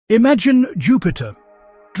Imagine Jupiter,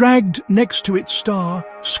 dragged next to its star,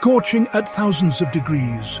 scorching at thousands of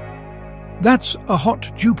degrees. That's a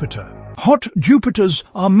hot Jupiter. Hot Jupiters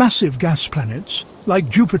are massive gas planets, like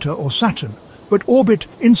Jupiter or Saturn, but orbit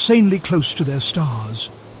insanely close to their stars.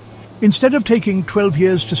 Instead of taking 12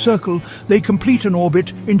 years to circle, they complete an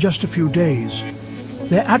orbit in just a few days.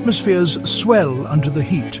 Their atmospheres swell under the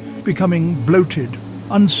heat, becoming bloated,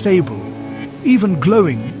 unstable, even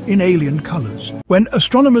glowing in alien colors. When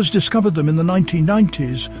astronomers discovered them in the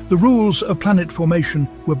 1990s, the rules of planet formation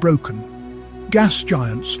were broken. Gas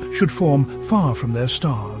giants should form far from their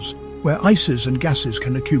stars, where ices and gases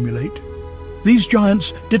can accumulate. These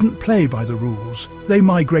giants didn't play by the rules. They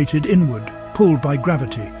migrated inward, pulled by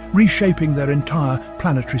gravity, reshaping their entire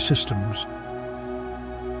planetary systems.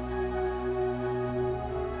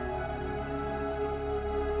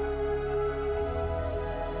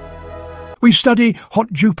 We study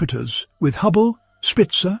hot Jupiters with Hubble,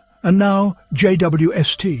 Spitzer, and now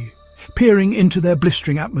JWST, peering into their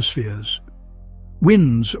blistering atmospheres.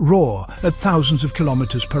 Winds roar at thousands of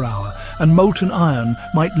kilometers per hour, and molten iron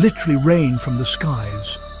might literally rain from the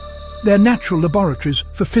skies. They're natural laboratories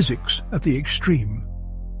for physics at the extreme.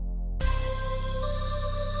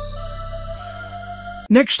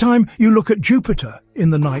 Next time you look at Jupiter in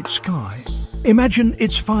the night sky, imagine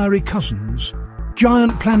its fiery cousins.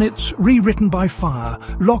 Giant planets rewritten by fire,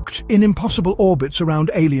 locked in impossible orbits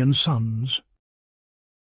around alien suns.